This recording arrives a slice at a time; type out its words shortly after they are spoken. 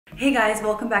Hey guys,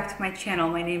 welcome back to my channel.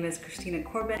 My name is Kristina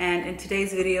Korban, and in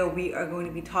today's video we are going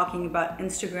to be talking about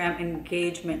Instagram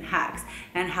engagement hacks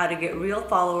and how to get real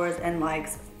followers and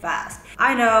likes fast.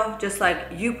 I know, just like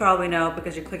you probably know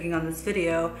because you're clicking on this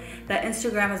video, that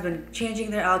Instagram has been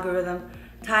changing their algorithm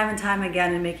time and time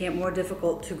again and making it more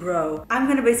difficult to grow. I'm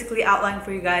going to basically outline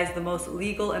for you guys the most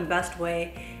legal and best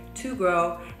way to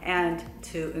grow and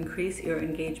to increase your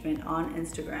engagement on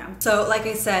Instagram. So like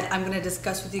I said, I'm going to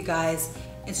discuss with you guys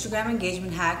Instagram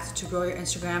engagement hacks to grow your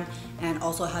Instagram and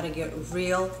also how to get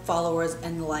real followers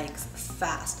and likes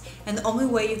fast. And the only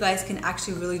way you guys can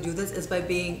actually really do this is by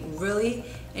being really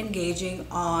engaging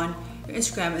on your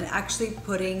Instagram and actually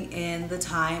putting in the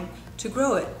time to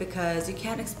grow it, because you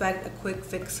can't expect a quick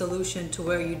fix solution to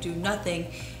where you do nothing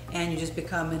and you just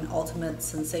become an ultimate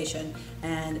sensation.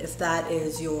 And if that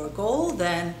is your goal,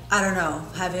 then I don't know,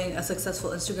 having a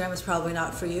successful Instagram is probably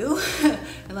not for you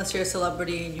unless you're a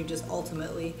celebrity and you just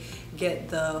ultimately get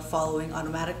the following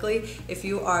automatically. If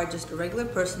you are just a regular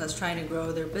person that's trying to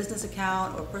grow their business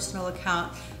account or personal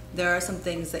account, there are some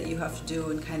things that you have to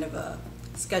do in kind of a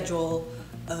schedule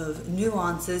of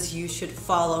nuances you should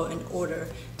follow in order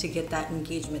to get that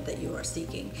engagement that you are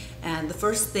seeking. And the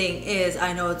first thing is,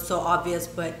 I know it's so obvious,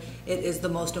 but it is the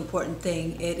most important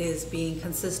thing. It is being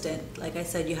consistent. Like I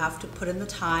said, you have to put in the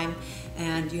time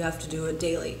and you have to do it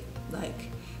daily. Like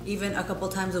even a couple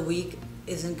times a week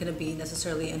isn't going to be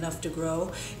necessarily enough to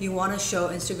grow. You want to show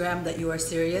Instagram that you are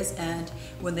serious, and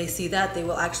when they see that, they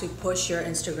will actually push your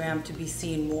Instagram to be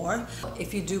seen more.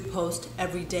 If you do post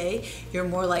every day, you're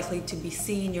more likely to be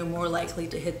seen, you're more likely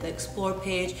to hit the explore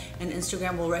page, and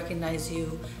Instagram will recognize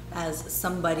you as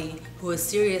somebody who is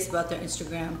serious about their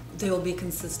Instagram. They will be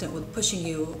consistent with pushing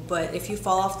you. But if you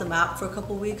fall off the map for a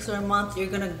couple weeks or a month, you're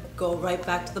gonna go right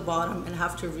back to the bottom and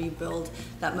have to rebuild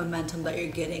that momentum that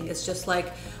you're getting. It's just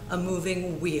like a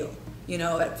moving wheel. You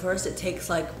know, at first it takes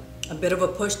like a bit of a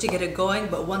push to get it going,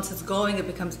 but once it's going, it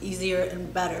becomes easier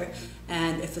and better.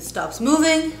 And if it stops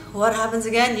moving, what happens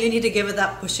again? You need to give it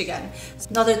that push again.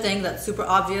 Another thing that's super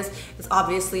obvious is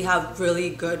obviously have really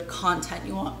good content.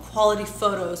 You want quality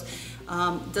photos.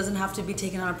 It doesn't have to be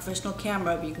taken on a professional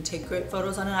camera, but you can take great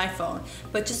photos on an iPhone.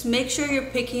 But just make sure you're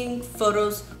picking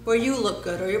photos where you look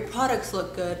good or your products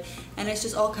look good, and it's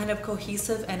just all kind of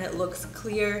cohesive and it looks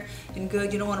clear and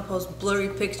good. You don't want to post blurry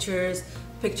pictures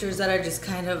that are just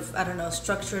kind of, I don't know,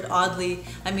 structured oddly.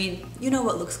 I mean, you know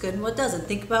what looks good and what doesn't.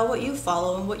 Think about what you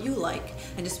follow and what you like,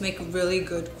 and just make really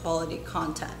good quality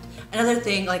content. Another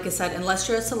thing, like I said, unless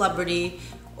you're a celebrity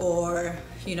or,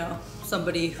 you know,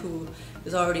 somebody who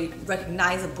is already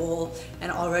recognizable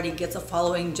and already gets a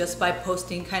following just by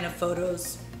posting kind of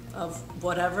photos of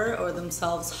whatever or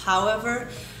themselves, however,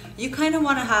 you kind of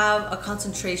want to have a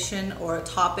concentration or a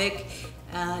topic.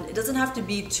 And it doesn't have to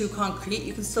be too concrete.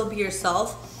 You can still be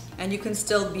yourself, and you can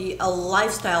still be a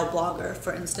lifestyle blogger,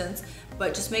 for instance,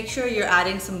 but just make sure you're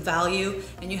adding some value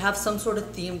and you have some sort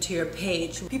of theme to your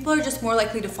page. People are just more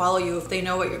likely to follow you if they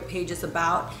know what your page is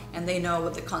about and they know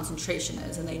what the concentration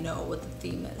is and they know what the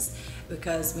theme is,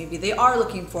 because maybe they are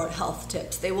looking for health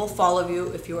tips. They will follow you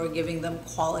if you are giving them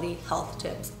quality health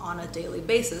tips on a daily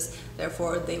basis.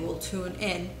 Therefore, they will tune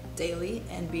in daily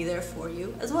and be there for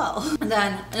you as well. And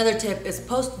then another tip is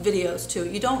post videos too.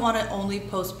 You don't want to only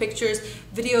post pictures.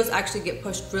 Videos actually get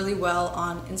pushed really well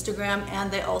on Instagram,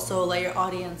 and they also let your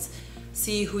audience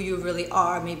see who you really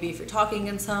are. Maybe if you're talking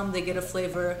in some, they get a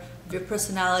flavor of your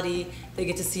personality. They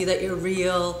get to see that you're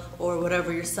real, or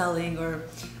whatever you're selling or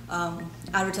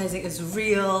advertising is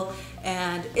real.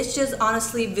 And it's just,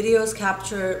 honestly, videos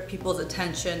capture people's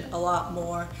attention a lot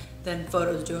more than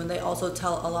photos do, and they also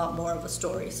tell a lot more of a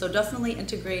story. So definitely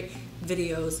integrate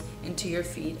videos into your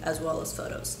feed as well as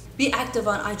photos. Be active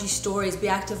on IG stories, be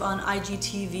active on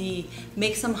IGTV,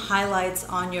 make some highlights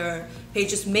on your page.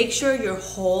 Just make sure your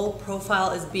whole profile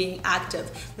is being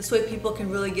active. This way people can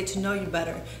really get to know you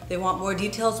better. They want more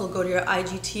details, they'll go to your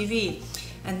IGTV.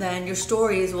 And then your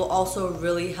stories will also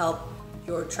really help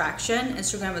your traction.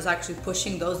 Instagram is actually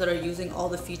pushing those that are using all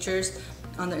the features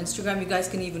on their Instagram. You guys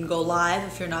can even go live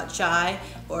if you're not shy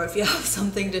or if you have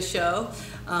something to show.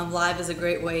 Live is a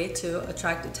great way to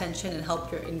attract attention and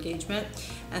help your engagement.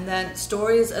 And then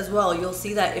stories as well. You'll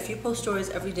see that if you post stories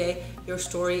every day, your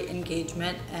story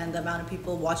engagement and the amount of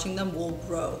people watching them will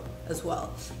grow as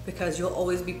well, because you'll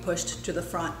always be pushed to the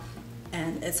front.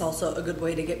 And it's also a good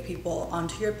way to get people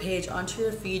onto your page, onto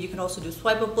your feed. You can also do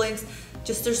swipe up links.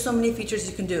 Just, there's so many features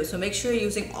you can do. So make sure you're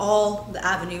using all the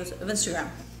avenues of Instagram.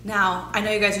 Now, I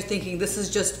know you guys are thinking, this is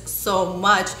just so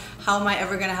much. How am I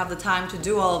ever gonna have the time to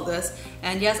do all of this?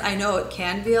 And yes, I know it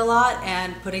can be a lot,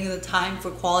 and putting in the time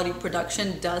for quality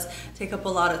production does take up a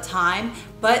lot of time,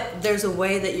 but there's a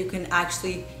way that you can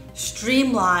actually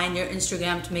streamline your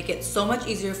Instagram to make it so much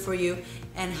easier for you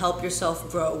and help yourself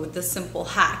grow with this simple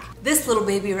hack. This little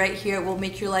baby right here will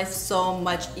make your life so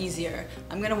much easier.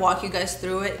 I'm gonna walk you guys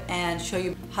through it and show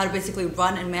you how to basically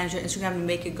run and manage your Instagram and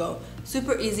make it go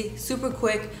super easy, super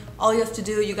quick. All you have to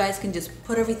do, you guys can just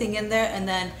put everything in there, and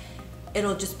then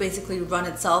it'll just basically run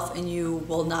itself, and you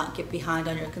will not get behind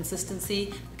on your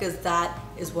consistency, because that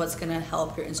is what's gonna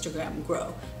help your Instagram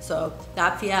grow. So the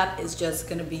Appy app is just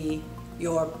gonna be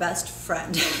your best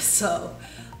friend. So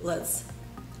let's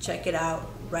check it out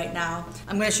right now.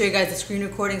 I'm gonna show you guys the screen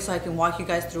recording so I can walk you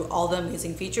guys through all the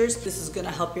amazing features. This is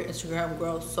gonna help your Instagram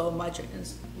grow so much.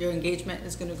 Your engagement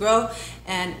is gonna grow,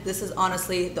 and this is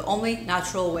honestly the only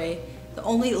natural way, the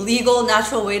only legal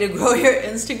natural way to grow your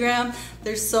Instagram.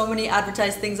 There's so many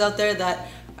advertised things out there that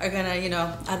are gonna,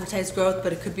 advertise growth,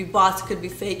 but it could be bots, it could be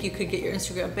fake, you could get your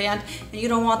Instagram banned, and you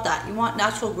don't want that. You want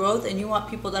natural growth, and you want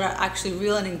people that are actually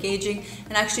real and engaging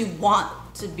and actually want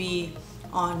to be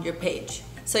on your page.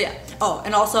 So yeah, oh,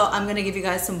 and also I'm gonna give you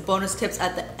guys some bonus tips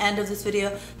at the end of this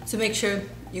video, so make sure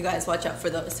you guys watch out for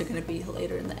those. They're gonna be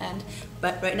later in the end.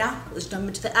 But right now, let's jump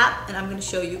into the app and I'm gonna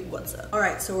show you what's up. All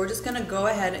right, so we're just gonna go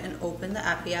ahead and open the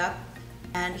Appy app.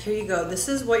 And here you go. This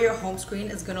is what your home screen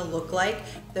is gonna look like.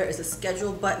 There is a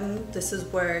schedule button. This is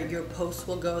where your posts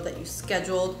will go that you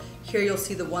scheduled. Here you'll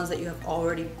see the ones that you have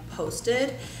already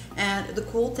posted. And the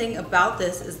cool thing about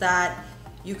this is that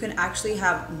you can actually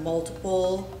have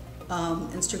multiple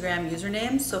Instagram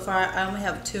usernames. So far I only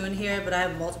have 2 in here, but I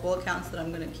have multiple accounts that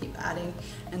I'm gonna keep adding.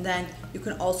 And then you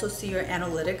can also see your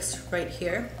analytics right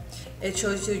here. It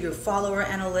shows you your follower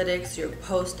analytics, your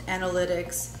post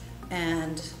analytics,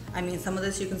 and I mean, some of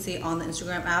this you can see on the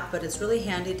Instagram app, but it's really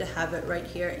handy to have it right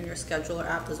here in your scheduler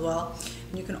app as well.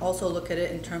 And you can also look at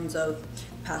it in terms of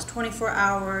past 24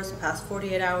 hours, past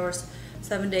 48 hours,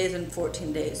 7 days, and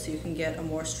 14 days. So you can get a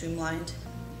more streamlined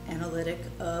analytic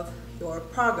of your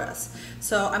progress.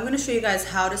 So I'm going to show you guys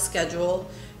how to schedule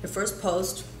your first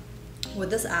post with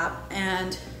this app,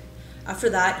 and after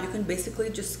that you can basically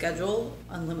just schedule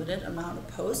unlimited amount of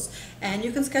posts, and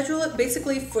you can schedule it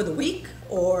basically for the week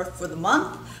or for the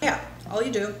month. Yeah, all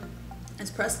you do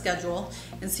is press schedule,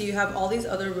 and see you have all these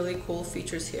other really cool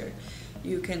features here.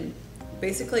 You can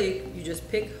basically, you just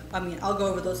pick, I'll go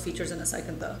over those features in a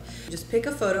second though. Just pick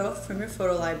a photo from your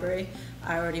photo library.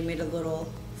 I already made a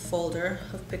little folder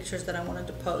of pictures that I wanted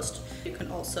to post. You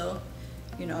can also,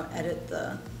 edit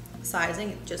the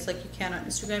sizing just like you can on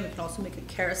Instagram. You can also make a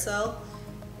carousel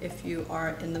if you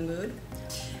are in the mood.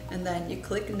 And then you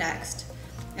click next.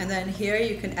 And then here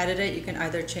you can edit it. You can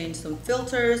either change some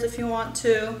filters if you want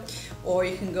to, or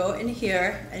you can go in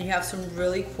here and you have some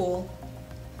really cool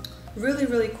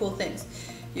things.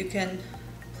 You can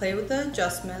play with the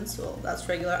adjustments. Well, that's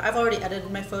regular. I've already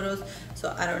edited my photos,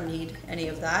 so I don't need any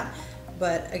of that.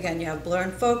 But again, you have blur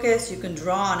and focus. You can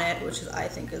draw on it, which I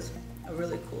think is a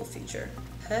really cool feature.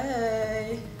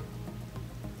 Hey,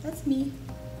 that's me.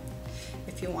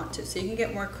 If you want to. So you can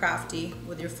get more crafty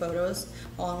with your photos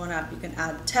all in one app. You can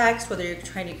add text, whether you're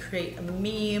trying to create a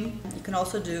meme. You can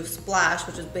also do splash,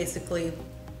 which is basically,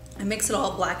 it makes it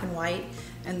all black and white,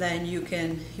 and then you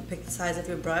pick the size of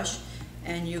your brush,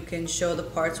 and you can show the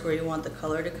parts where you want the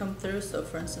color to come through. So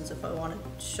for instance, if I wanted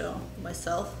to show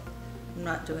myself, I'm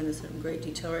not doing this in great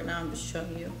detail right now, I'm just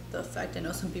showing you the effect. I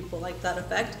know some people like that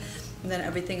effect. And then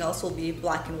everything else will be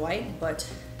black and white, but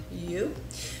you'd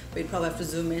probably have to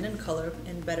zoom in and color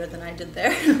in better than I did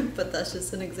there. But that's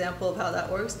just an example of how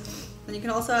that works. And you can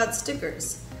also add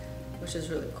stickers, which is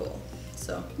really cool.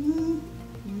 So,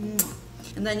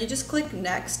 and then you just click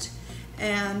next.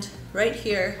 And right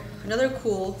here, another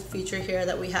cool feature here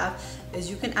that we have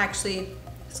is you can actually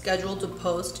schedule to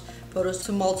post photos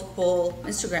to multiple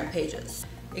Instagram pages.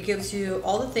 It gives you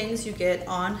all the things you get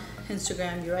on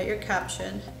Instagram. You write your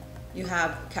caption, you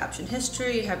have caption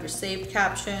history, you have your saved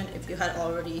caption if you had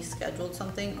already scheduled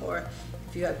something, or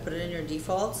if you had put it in your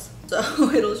defaults.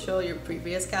 So it'll show your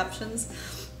previous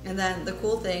captions. And then the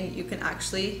cool thing, you can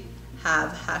actually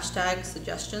have hashtag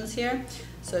suggestions here.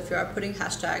 So if you are putting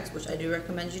hashtags, which I do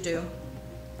recommend you do,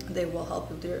 they will help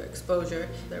with your exposure.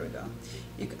 There we go.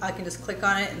 I can just click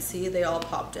on it and see they all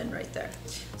popped in right there.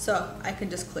 So I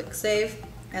can just click save,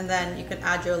 and then you can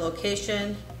add your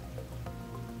location.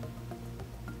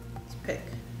 Let's pick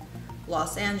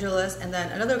Los Angeles. And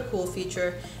then another cool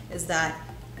feature is that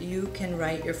you can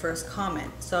write your first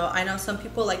comment. So I know some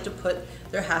people like to put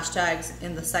their hashtags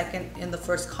in the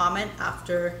first comment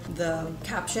after the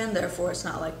caption, therefore it's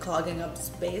not like clogging up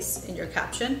space in your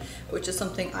caption, which is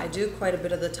something I do quite a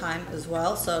bit of the time as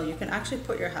well. So you can actually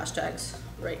put your hashtags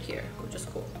right here, which is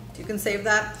cool. You can save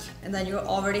that, and then you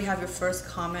already have your first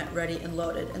comment ready and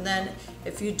loaded. And then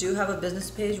if you do have a business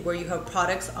page where you have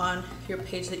products on your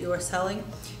page that you are selling,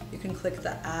 you can click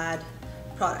the add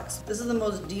products. This is the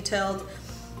most detailed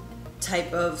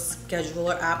type of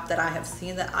scheduler app that I have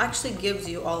seen that actually gives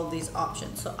you all of these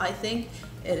options. So I think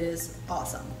it is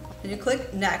awesome. Then you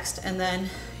click next, and then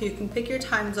you can pick your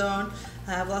time zone.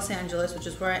 I have Los Angeles, which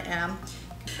is where I am.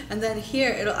 And then here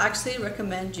it'll actually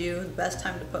recommend you the best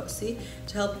time to post. See,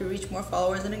 to help you reach more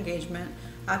followers and engagement,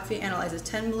 AppFeed analyzes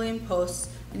 10 million posts,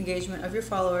 engagement of your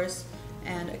followers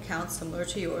and accounts similar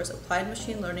to yours. Applied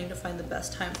machine learning to find the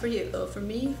best time for you. So for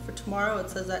me, for tomorrow, it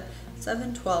says that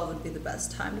 7:12 would be the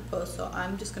best time to post. So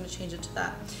I'm just going to change it to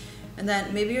that. And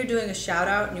then maybe you're doing a shout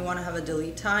out and you want to have a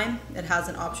delete time. It has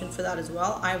an option for that as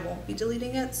well. I won't be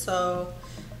deleting it, so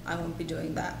I won't be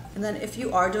doing that. And then if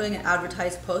you are doing an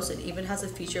advertised post, it even has a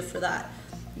feature for that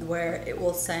where it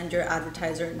will send your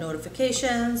advertiser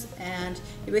notifications, and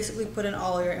you basically put in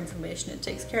all your information. It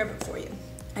takes care of it for you.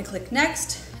 I click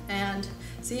next, and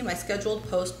see, my scheduled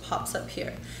post pops up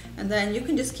here. And then you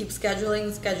can just keep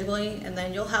scheduling, and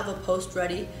then you'll have a post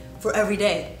ready for every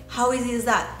day. How easy is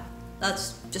that?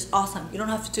 That's just awesome. You don't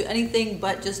have to do anything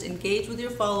but just engage with your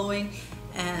following,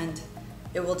 and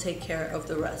it will take care of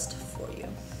the rest for you.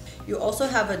 You also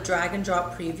have a drag and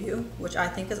drop preview, which I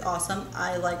think is awesome.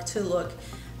 I like to look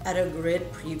at a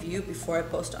grid preview before I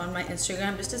post on my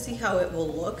Instagram just to see how it will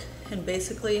look. And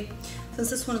basically, since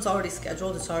this one is already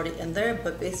scheduled, it's already in there,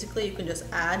 but basically you can just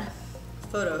add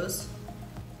photos.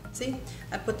 See,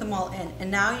 I put them all in,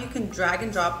 and now you can drag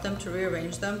and drop them to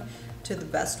rearrange them to the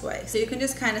best way. So you can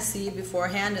just kind of see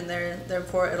beforehand, and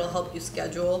therefore it'll help you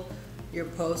schedule your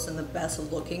posts in the best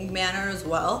looking manner as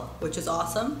well, which is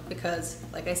awesome because,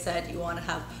 like I said, you want to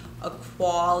have a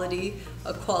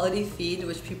quality feed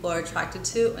which people are attracted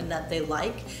to and that they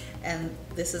like, and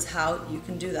this is how you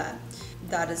can do that.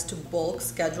 That is to bulk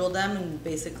schedule them, and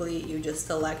basically you just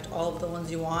select all of the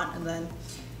ones you want, and then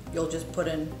you'll just put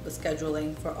in the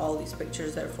scheduling for all these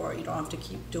pictures. Therefore you don't have to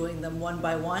keep doing them one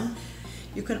by one.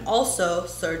 You can also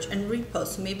search and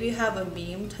repost. So maybe you have a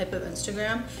meme type of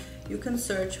Instagram, you can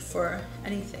search for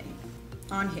anything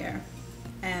on here,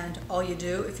 and all you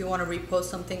do, if you want to repost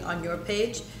something on your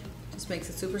page, just makes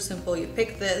it super simple. You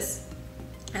pick this,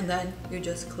 and then you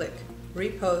just click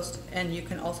repost, and you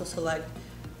can also select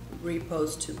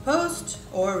repost to post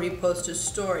or repost to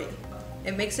story.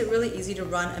 It makes it really easy to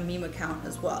run a meme account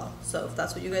as well. So if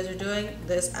that's what you guys are doing,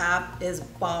 this app is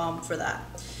bomb for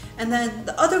that. And then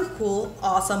the other cool,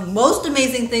 awesome, most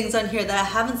amazing things on here that I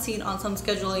haven't seen on some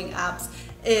scheduling apps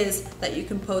is that you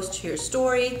can post to your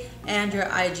story and your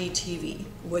IGTV,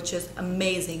 which is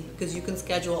amazing because you can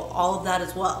schedule all of that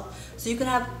as well. So you can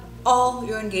have all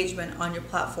your engagement on your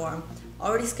platform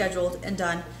already scheduled and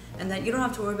done, and then you don't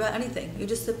have to worry about anything. You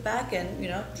just sit back and,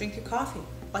 drink your coffee,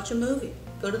 watch a movie,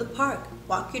 go to the park,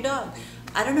 walk your dog.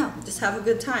 I don't know, just have a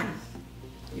good time.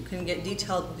 You can get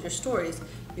detailed with your stories.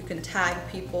 You can tag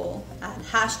people, add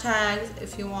hashtags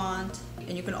if you want,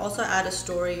 and you can also add a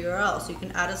story URL. So you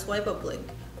can add a swipe up link,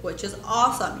 which is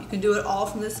awesome. You can do it all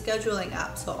from this scheduling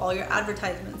app. So all your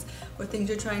advertisements or things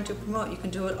you're trying to promote, you can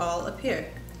do it all up here.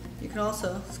 You can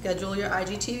also schedule your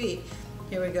IGTV.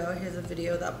 Here we go, here's a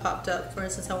video that popped up. For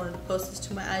instance, I wanted to post this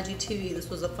to my IGTV. This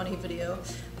was a funny video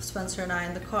of Spencer and I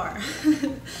in the car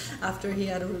after he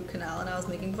had a root canal and I was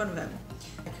making fun of him.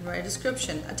 I can write a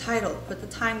description, a title, put the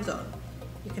time zone.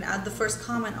 You can add the first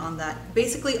comment on that.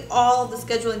 Basically all the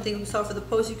scheduling things we saw for the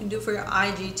post you can do for your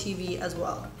IGTV as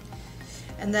well.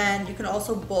 And then you can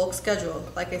also bulk schedule.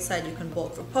 Like I said, you can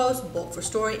bulk for posts, bulk for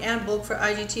story, and bulk for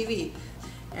IGTV,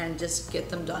 and just get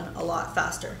them done a lot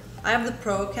faster. I have the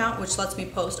Pro account, which lets me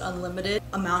post unlimited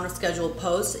amount of scheduled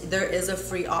posts. There is a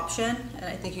free option, and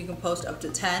I think you can post up to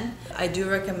 10. I do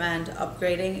recommend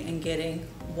upgrading and getting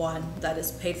one that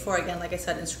is paid for. Again, like I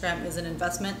said, Instagram is an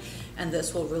investment, and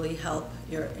this will really help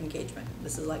your engagement.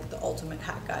 This is like the ultimate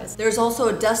hack, guys. There's also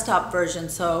a desktop version,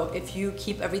 so if you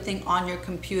keep everything on your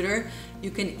computer,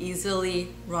 you can easily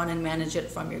run and manage it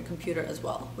from your computer as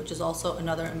well, which is also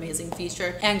another amazing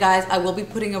feature. And guys, I will be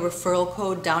putting a referral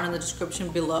code down in the description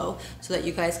below so that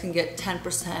you guys can get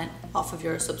 10% off of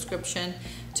your subscription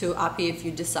to Appy if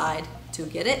you decide to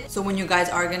get it. So when you guys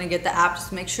are gonna get the app,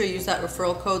 just make sure you use that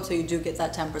referral code so you do get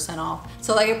that 10% off.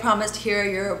 So like I promised, here are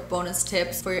your bonus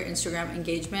tips for your Instagram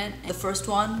engagement. The first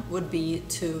one would be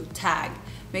to tag.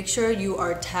 Make sure you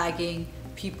are tagging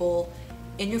people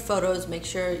in your photos. Make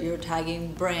sure you're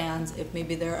tagging brands. If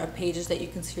maybe there are pages that you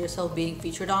can see yourself being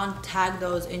featured on, tag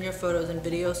those in your photos and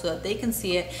videos so that they can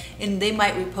see it, and they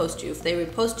might repost you. If they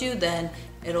repost you, then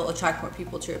it'll attract more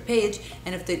people to your page.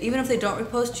 And even if they don't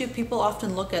repost you, people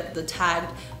often look at the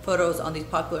tagged photos on these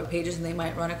popular pages and they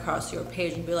might run across your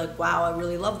page and be like, wow, I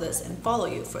really love this, and follow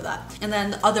you for that. And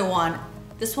then the other one,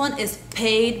 this one is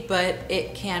paid, but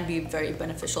it can be very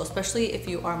beneficial, especially if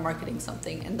you are marketing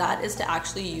something, and that is to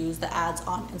actually use the ads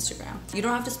on Instagram. You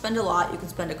don't have to spend a lot. You can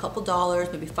spend a couple dollars,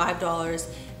 maybe $5,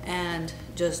 and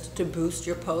just to boost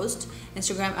your post.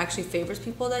 Instagram actually favors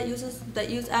people that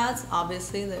use ads.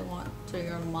 Obviously, they want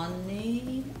your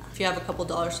money. If you have a couple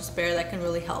dollars to spare, that can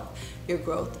really help your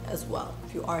growth as well.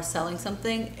 If you are selling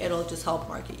something, it'll just help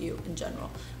market you in general,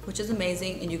 which is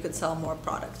amazing, and you could sell more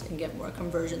products and get more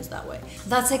conversions that way.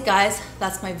 That's it, guys.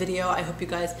 That's my video. I hope you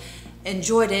guys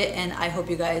enjoyed it, and I hope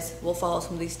you guys will follow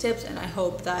some of these tips, and I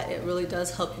hope that it really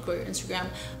does help you grow your Instagram.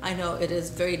 I know it is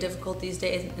very difficult these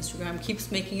days, and Instagram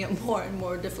keeps making it more and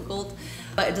more difficult,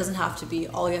 but it doesn't have to be.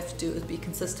 All you have to do is be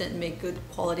consistent and make good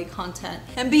quality content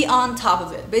and be on top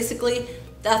of it. Basically,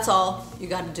 that's all you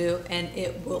got to do, and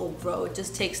it will grow. It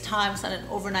just takes time. It's not an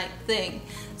overnight thing.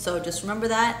 So just remember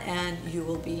that, and you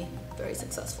will be very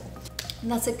successful. And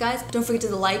that's it, guys. Don't forget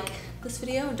to like this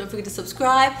video, and don't forget to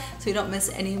subscribe so you don't miss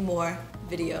any more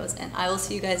videos. And I will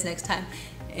see you guys next time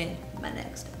in my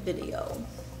next video.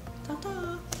 Ta-ta.